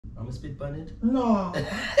me spit on it? No.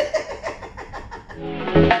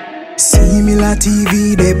 Similar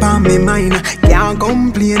TV, they on me mind. Can't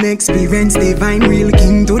complain, experience divine. Real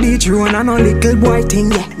king to the throne and a little boy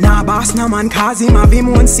thing, yeah. Nah boss, no man, cause him have him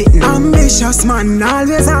own sitting. Ambitious man,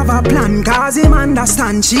 always have a plan, cause him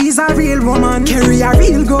understand she's a real woman. Carry a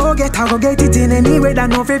real go get it in any way that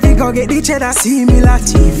no if go get the cheddar. Similar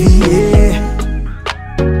TV, yeah.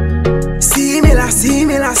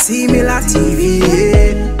 Similar TV, yeah.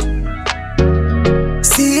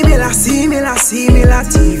 Similar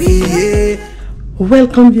TV, yeah.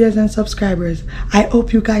 Welcome viewers and subscribers. I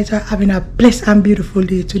hope you guys are having a blessed and beautiful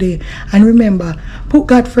day today. And remember, put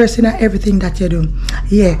God first in everything that you do.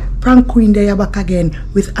 Yeah, Prank Queen there back again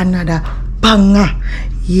with another banger.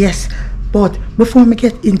 Yes. But before we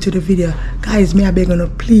get into the video, guys, may I beg you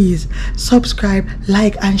please subscribe,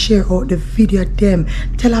 like and share out the video them.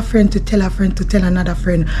 Tell a friend to tell a friend to tell another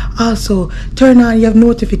friend. Also, turn on your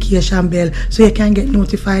notification bell so you can get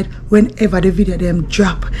notified whenever the video them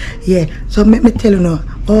drop. Yeah, so let me tell you now.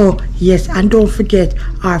 Oh yes, and don't forget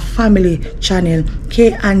our family channel,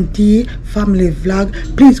 K&D Family Vlog.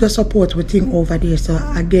 Please go support the thing over there. So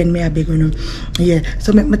again, may I beg you, yeah.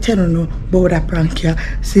 So let me tell you now about that prank here.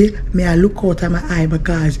 See, may I look out of my eye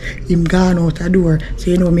because him gone out the door.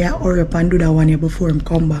 So you know me I hurry up and do that one here before him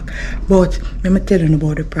come back. But let me tell you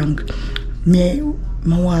about the prank. I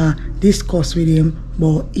want to discuss with him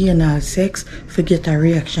about anal sex to get a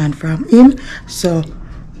reaction from him. So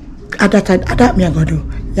at that me I go do.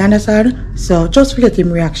 You understand? So just forget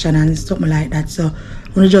him reaction and something like that. So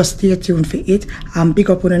wanna just stay tuned for it and pick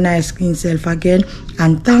up on a nice screen self again.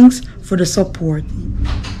 And thanks for the support.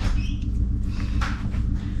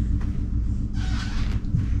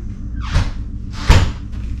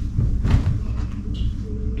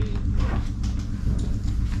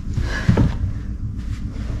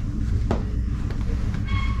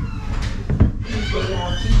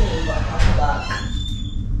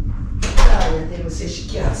 Say she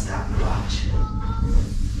can't stop watch.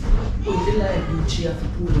 When the light beat, she have to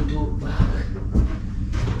pull it out back.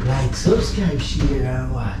 Like, subscribe, share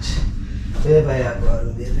and watch. Wherever you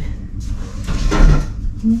go, baby.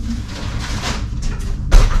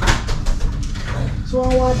 So I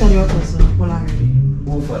want to do this already.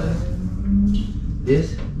 Who for that? This?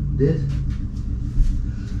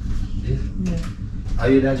 Yeah. Are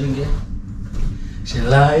you that drinking? She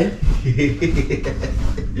lying?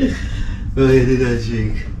 Go ahead and that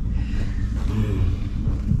drink.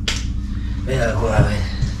 Yeah, go ahead.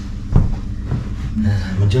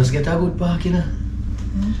 I just get a good park, you know?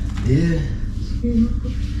 Yeah.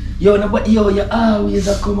 Yo, no, but yo, you always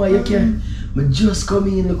a come out, you can't. I just come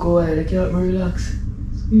in, look how you can't help me relax.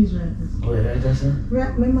 Squeeze right there. Oh, yeah, right there, sir?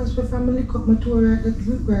 Right, my must be family cut my toe right there.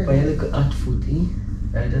 Right. But you look at hot foot, eh?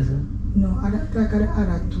 Right there, sir? No, I don't like the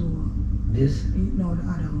other two. This? No, the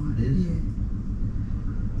other one. This?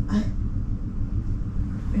 Yeah.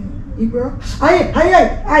 He broke? Aye.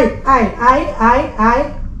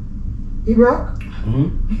 He broke?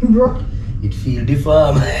 He broke? It feel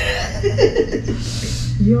deformed.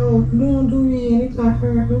 Yo, don't do it. It can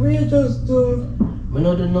hurt. The way you just do. I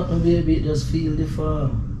don't do nothing, baby. It just feel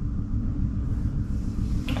deformed.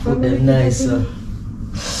 Put them nice, sir.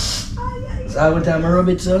 So every time I rub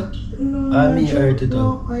it, sir? No, I mean hurt it up.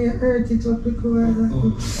 No, I hurt it up because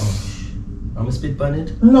I'm a spit on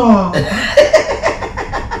it? No.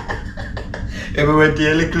 If we went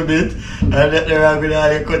here a little bit, and let the rag with all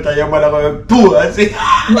your cut and your mother going poo, I say.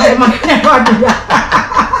 My man never do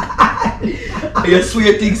that. You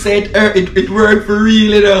swear things say it worked for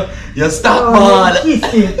real, you know. You stop ball. You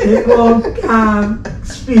kiss it, you go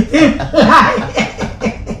spit it.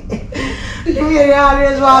 You really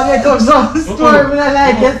always want to make up some story when I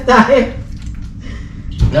like your style.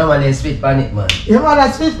 No man, they spit on it, man. You want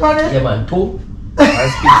to spit on it? Yeah man, poo. I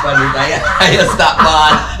spit on it and you stop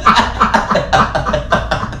ball.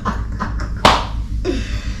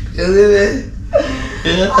 You see me?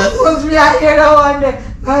 Yeah. Must be a hero one day.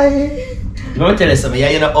 You want to tell you something? You're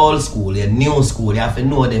in old school, you're new school, you have to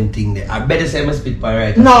know them things there. I better say I spit pan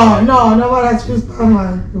right. No, nobody spit pan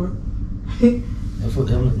man. Your foot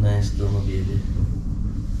them look nice though, my baby.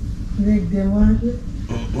 Make them want it?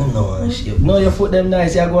 No, shape. No, your foot them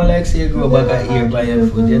nice. You're going like say you grow back a hair by your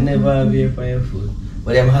foot. You never have hair by your foot.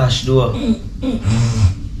 But them harsh though. Them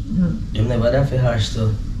never that for harsh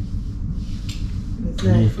though.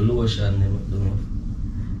 You need for lotion them up though.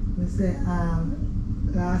 We say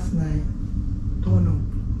last night, turn up.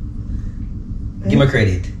 Give me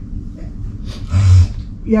credit.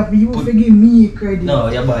 You forgive me credit. No,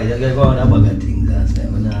 you go on a bag of things last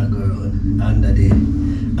night when I go around under the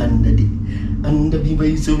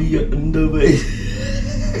by so we under by.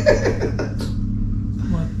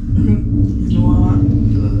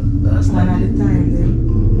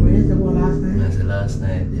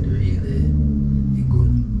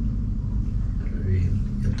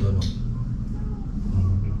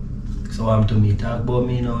 So I'm to me talk about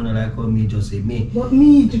me now, not like how me just say me. But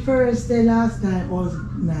me, the first day last night was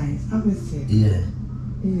nice. I'm gonna say. Yeah.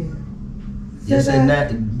 Yeah. You said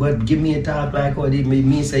that, but give me a talk like how did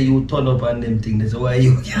me say you turn up on them things. So why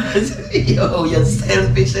you, yo, you're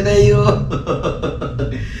selfish and you.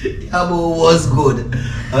 Yeah, but was good.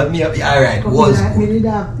 Me, alright, was like good. Me did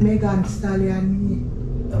have Megan Stallion.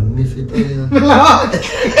 Me fit tell you.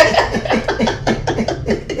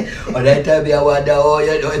 Or that time I wonder how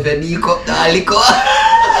you know if you need up the liquor.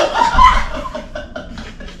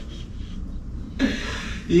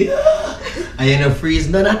 Yeah. Are you no freeze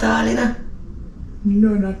none at all, you know? No,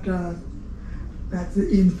 not all. That's the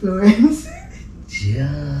influence.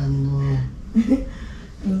 Yeah, no.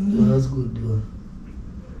 That was good though.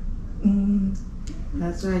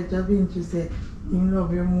 That's why Da Vinci said, you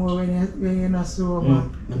love you more when you're not sober.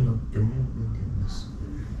 I love you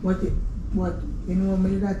more. What you know,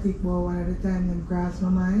 me did think about one of the time them cross my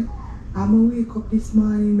mind. I'm wake up this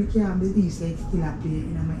morning, I can't believe say it's still a play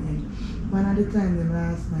in my head. One of the time them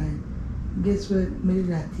last night, guess what me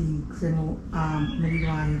did think, say no, me did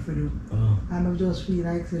want to do. And I just feel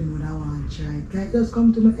like say no, I want to try. Can it just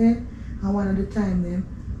come to my head? And one of the time them,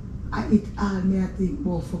 I eat all me I think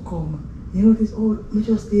about for come. You notice all me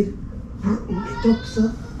just did wait up,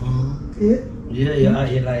 sir. Yeah? Yeah,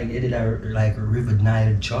 you did like a River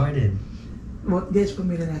Nile Jordan. But guess what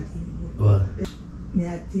me did I think about? What? Me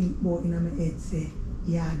I think about in my head say,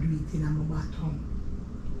 yeah, I do it in my bottom.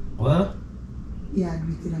 What? Yeah, I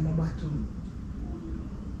do it in my bottom.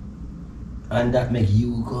 And that make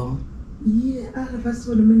you come? Yeah, all of a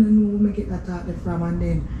sudden I don't know where I get that thought from, and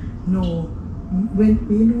then no, when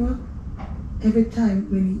you know, every time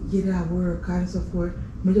when you get at work and so forth,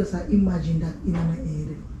 I just imagine that in my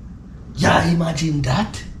head. Yeah, imagine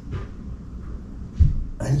that.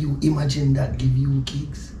 And you imagine that give you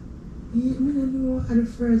kicks. Yeah, I don't know at the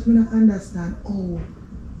first I don't understand. Oh.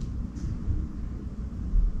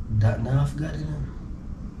 That now I've got it now.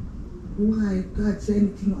 Why God say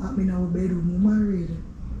anything will happen in our bedroom? I'm married.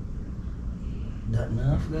 That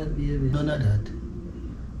now I've got, baby. None of that.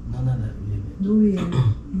 None of that, baby. Do we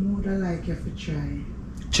more than like you to try?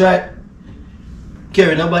 Try.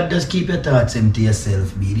 Kerry, nobody just keep your thoughts empty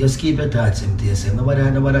yourself, B. Just keep your thoughts empty yourself. Nobody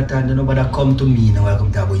come to me now. I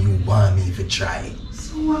come to you want me if you try.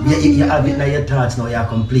 So you have it now your thoughts now. You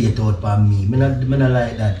can play it out for me. I not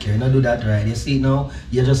like that, Kerry. Not do that right. You see now,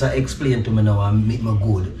 you just explain to me now and make me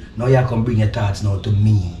good. Now you can bring your thoughts now to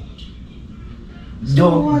me.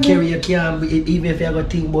 Don't, Kerry, you can't, even if you have a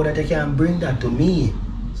think about that, you can't bring that to me.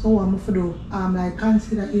 So what I'm to do? I'm like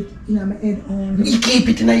consider it in my head only. You keep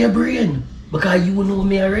it in your brain. Because you know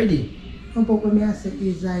me already. No, but what I say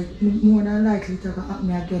is like more than likely to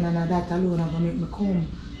happen again, and that alone is going to make me come.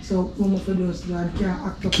 So what I'm to do is I can't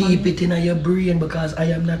act up. Keep it in your brain because I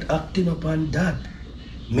am not acting upon that.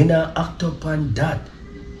 Me not act upon that.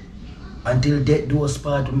 Until death do us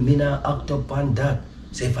part, me not act upon that.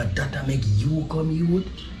 So if that make you come youth,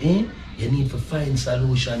 you need to find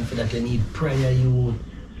solution for that. You need prayer youth.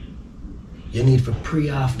 You need to pray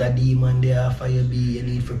off that demon there for you be. You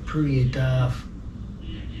need to pray it off.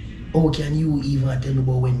 How can you even tell me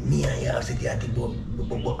about when me and you have sit here about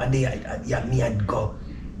and they me and go?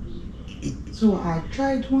 So I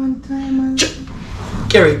tried one time and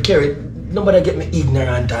Kerry, nobody get me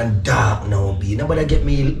ignorant and dark now, B. Nobody get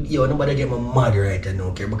me mad right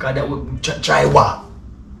now, Kerry, because that would try what?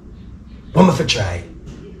 What am I for try?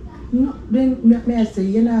 no, then me I say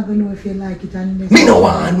you're not gonna know if you like it and Me no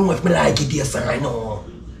want to know if me like it, yes or no.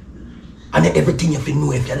 And everything you feel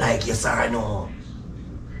know if you like yes or no.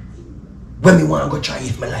 When me want to go try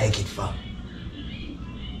if me like it for.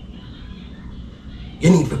 You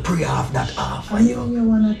need to pray off that off for you. You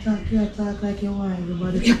wanna talk, you talk like you want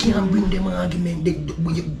everybody. You can't bring them argument.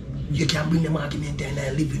 You can't bring them argument and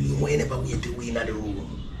I live in you whenever we to win in the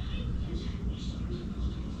room.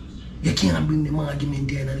 You can't bring them argument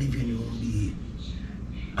there and I live in your own be.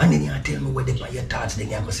 And then you tell me what they by your thoughts, then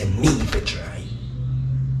you have to say me if you try.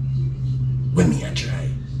 When me I try.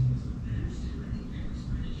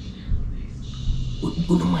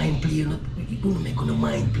 You don't mind playing, you don't make no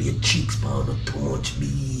mind play tricks, but not too much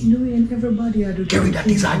be. Doing everybody are doing. Kerry, that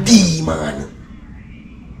is a demon.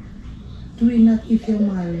 Doing that if you're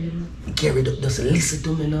married. Kerry, just listen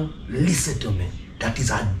to me now. Listen to me. That is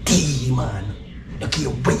a demon. You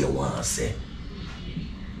can't what you want to say.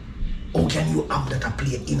 How can you have that a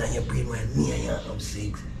play in your brain when me and you have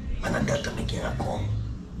sex? And that make you come.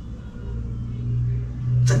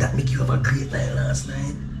 So that make you have a great night last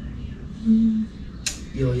night?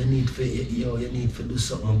 Yo, you need to do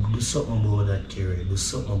something about that, Kerry. Do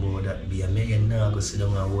something about that, be. I may not go sit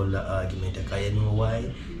down and hold the argument, because you know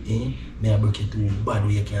why? Me I break it too bad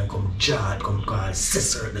where you can come judge, come call, say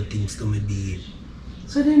certain things to me, be.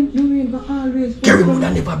 So then you ain't gonna always... Kerry would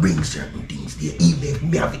never bring certain things there, even if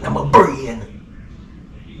me have it in my brain.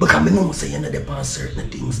 Because I know say you know depend certain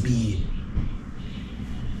things, be.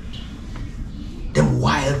 Them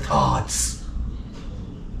wild thoughts.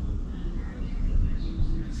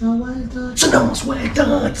 So wild thoughts? So that was wild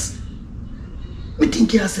thoughts. Me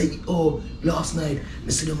think you say, oh, last night,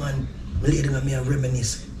 me see the man, me lady and me a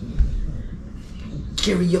reminisce.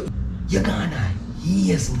 Kerry, you gonna,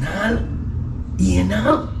 yes, now? Yeah,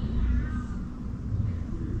 now?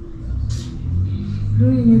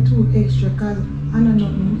 Doing it too extra, cause I don't know,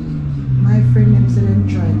 my friend them said them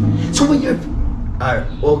try it. So when you're,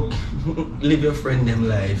 okay, live your friend them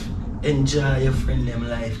life. Enjoy your friend them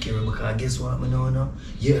life, Kerry, because guess what, me know now?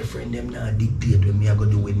 Your friend them not dictate what me I gonna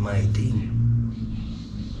do with my thing.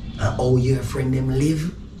 And how your friend them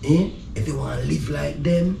live, if you want to live like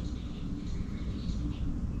them,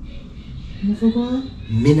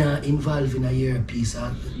 me not involved in your piece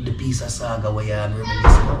of saga where you are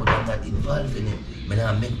reminiscing about. I'm not involved in it.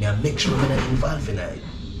 I make sure I'm not involved in it.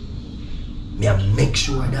 I make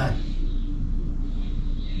sure that.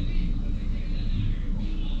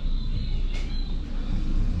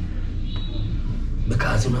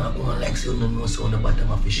 Because you know, I want like you know so on the bottom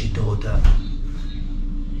of the shit out.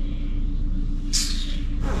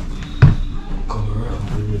 Come around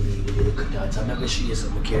with me, with the little thoughts. I'm not going to show you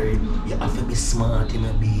something, Kerry. You have to be smart, you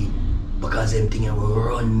know, be. Because everything you will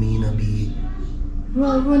run me, you know, be.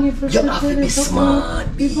 Well, run you for you have to be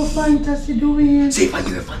smart, be. People fantasy doing. Say if I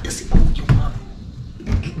your fantasy, oh, you want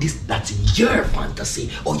that's your fantasy.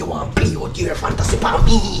 Or you want to play out your fantasy for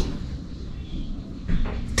me.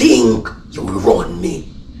 Think you will run me.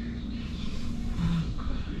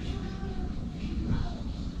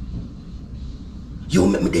 You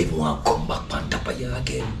make me even want to come back on top of you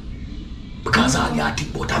again. Because all you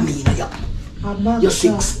think about me now, you're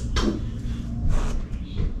 6'2".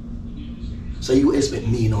 So you expect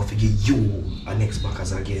me now to give you an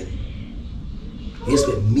X-Backers again. You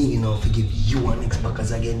expect me now to give you an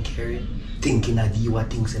X-Backers again, Kerry? Thinking that you are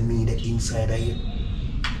things and me the inside of you.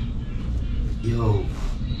 Yo,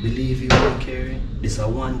 believe you, Kerry? This is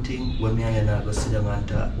one thing when me and you not go sit down and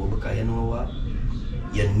talk about, because you know what?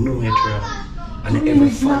 You know it wrong. And every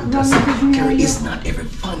fantasy, Kerry, it's not every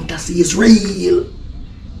fantasy is real.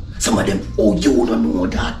 Some of them, oh, you don't know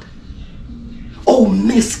that. Oh,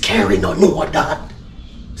 Miss Kerry don't know that.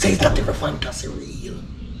 Say it's not every fantasy real.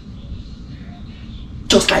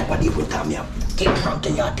 Just like what every time you get from the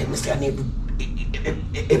yard, tell me say, and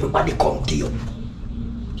everybody come to you.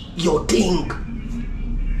 You think.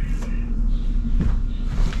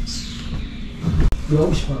 You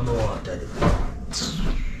wish for more water.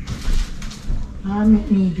 I make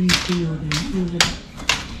me do it to you then.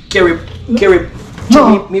 Kerry,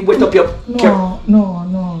 no. me wet up your... No.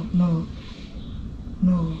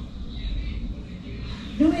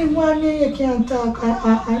 You mean one day you can't talk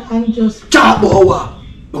and just... Talk about what?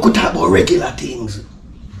 We could talk about regular things.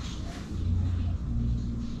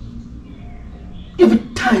 Every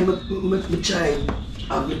time I try,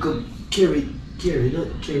 I become Kerry,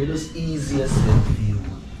 that's easier said for you.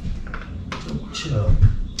 Sure.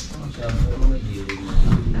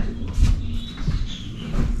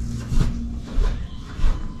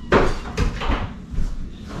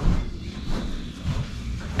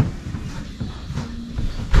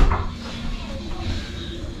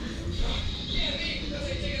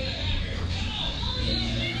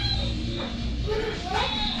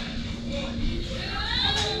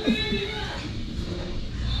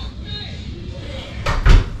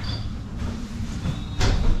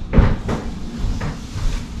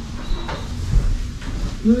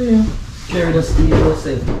 Yeah. Kerry, just eat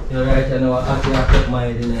yourself. You're right, I know after I put my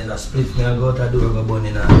in the split, me I go to do a bun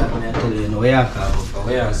in and that. Me I tell you, where you come from,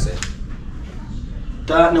 where you say?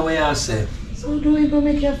 Talk now where you say. So do we go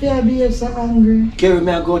make you feel be so angry? Kerry,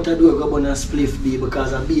 me I go to do a bun and split be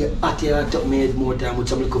because I be at here I took my head more time with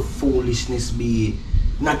some little foolishness be.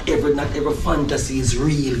 Not every fantasy is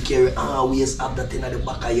real, Kerry. Always have that in the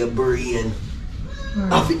back of your brain.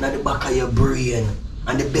 Right. Have it in the back of your brain.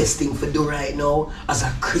 And the best thing for do right now, as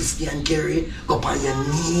a Christian, Kerry, go up on your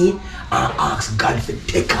knee and ask God to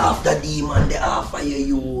take off the demon the off of your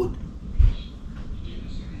youth.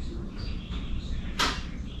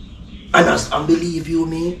 And believe you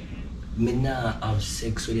me not have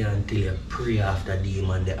sex with you until you pray after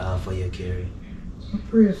demon the off of your, Kerry.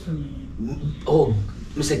 Pray for me. Oh,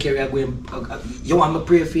 Mr. Kerry, you want me to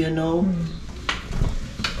pray for you now?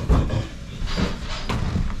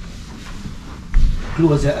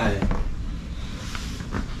 Close your eye.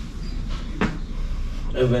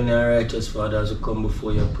 Heavenly and righteous Father, as we come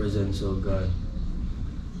before your presence, oh God.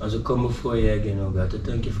 As we come before you again, oh God, to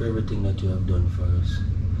thank you for everything that you have done for us.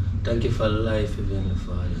 Thank you for life, Heavenly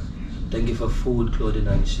Father. Thank you for food, clothing,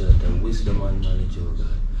 and shelter, wisdom and knowledge, oh God.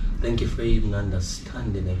 Thank you for even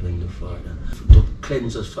understanding, Heavenly Father. To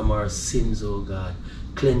cleanse us from our sins, oh God.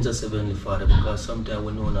 Cleanse us, Heavenly Father, because sometimes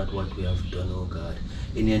we know not what we have done, oh God.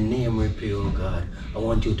 In your name we pray, oh God. I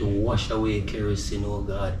want you to wash away kerosene, oh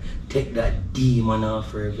God. Take that demon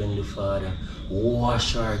off her, Heavenly Father.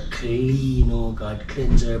 Wash her clean, oh God.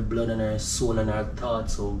 Cleanse her blood and her soul and her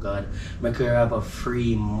thoughts, oh God. Make her have a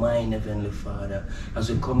free mind, Heavenly Father. As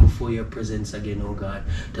we come before your presence again, oh God,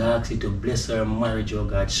 to ask you to bless her marriage, oh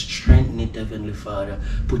God. Strengthen it, Heavenly Father.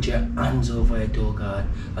 Put your hands over it, oh God.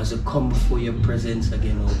 As we come before your presence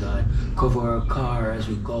again, oh God. Cover her car as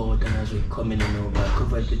we go out and as we come in, oh God.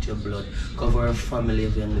 Cover it with your blood. Cover her family,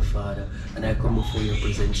 Heavenly Father. And I come before your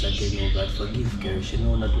presence again, oh God. Forgive her. She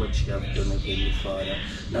know not what she have done again, Father.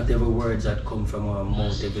 Not every words that come from our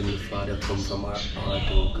mouth, Heavenly Father, come from our heart,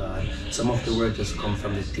 oh God. Some of the words just come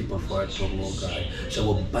from the tip of our tongue, oh God. So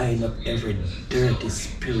we'll bind up every dirty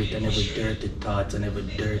spirit and every dirty thoughts and every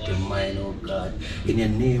dirty mind, oh God. In your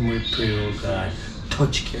name we pray, oh God.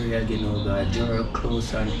 Touch Carrie again, oh God. Draw her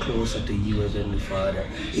closer and closer to you, Heavenly Father.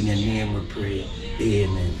 In your name we pray.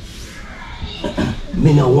 Amen.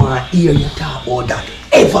 Me no want to hear you talk about that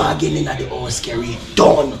ever again in the house, Carrie.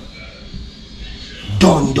 Done.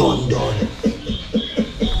 Done.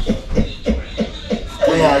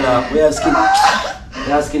 We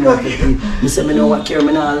asking everything. I say me know what care,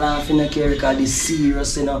 me not laughing at care because it's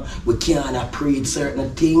serious, you know. We can't preach certain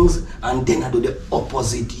things and then I do the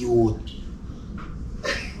opposite youth.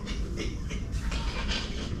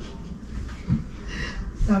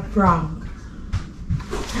 Stop wrong.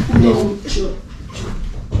 No, sure.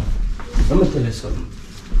 Let me tell you something.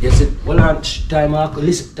 You see, well, time I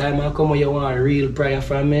come when you want a real prayer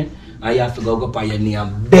from me, and you have to go up on your knee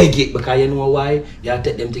and beg it because you know why? You have to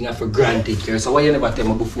take them things for granted, care. So why you never tell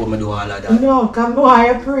me before me do all of that? No, come go on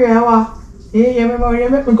your prayer. You remember when you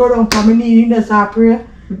make me go down on my knee in the prayer?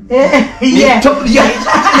 Yeah. Yo.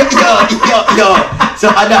 So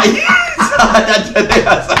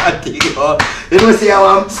you don't say how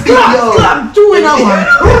I'm still, yo. You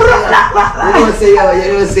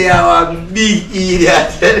don't say how I'm big idiot,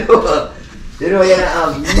 You know you don't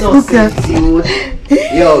have no sense, you.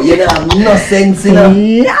 Yo, you don't have no sense, you know.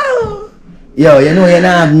 Yo, you know you don't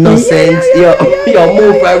have no sense. Yo,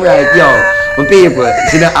 move right, yo. My people,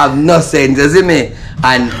 she don't have no sense, you see me?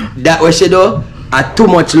 And that what she do, I too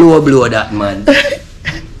much low blow that man.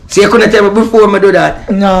 So you couldn't tell me before me do that?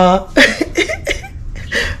 No.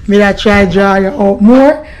 Me I try draw you out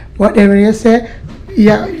more. Whatever you say,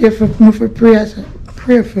 yeah, if you for prayer,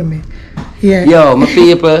 pray for me. Yeah. Yo, my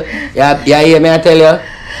people, you hear me I tell you?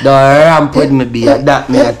 Don't ramp with me, be that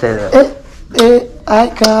me I tell you. I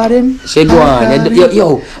got him. She go on.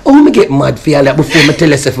 Yo, how me get mad for all that before me tell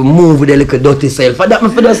yourself move with the little dirty self? For that me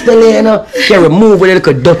for just tell you, you know. Carry move with the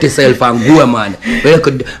little dirty self and go, man.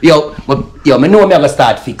 Yo, me know me have to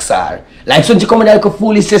start fix her. Like when you come in there like a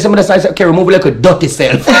foolish say, somebody say, Carry move with the little dirty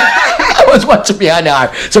self. I was watching me and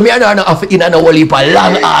her. So me and her have in a whole heap of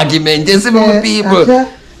long argument. You see me with people.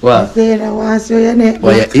 What? I said I want to see your neck.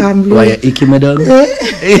 Why you icky me down?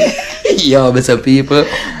 Yo, Mr. People,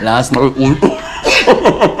 last night.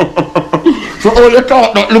 So all you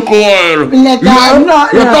talk that look well. You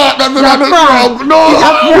talk that me not wrong. No.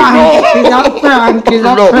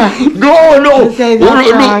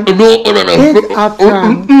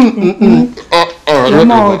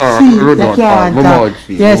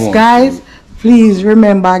 Yes, guys, please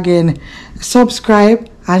remember again, subscribe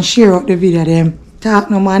and share out the video them. Talk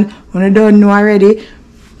no man, when you don't know already.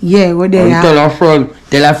 Yeah, we're there. Tell a friend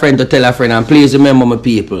to tell a friend, and please remember my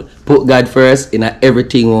people, put God first in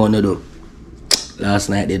everything we want to do. Last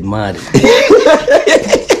night did mad.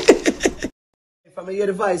 If I hear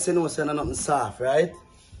the voice, you know, saying nothing soft, right?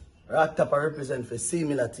 Rock Top I represent for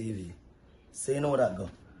Similar TV. So you know that go.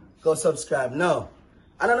 Go subscribe now.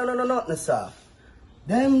 No, nothing soft.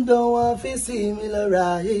 Them don't want to see me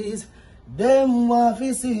rise. Them want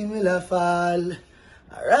to see me fall.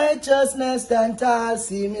 Righteousness stand tall,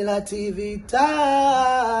 Similar TV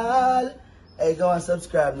tall. Hey, go and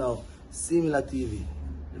subscribe now. Similar TV.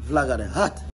 The vlog of the hot.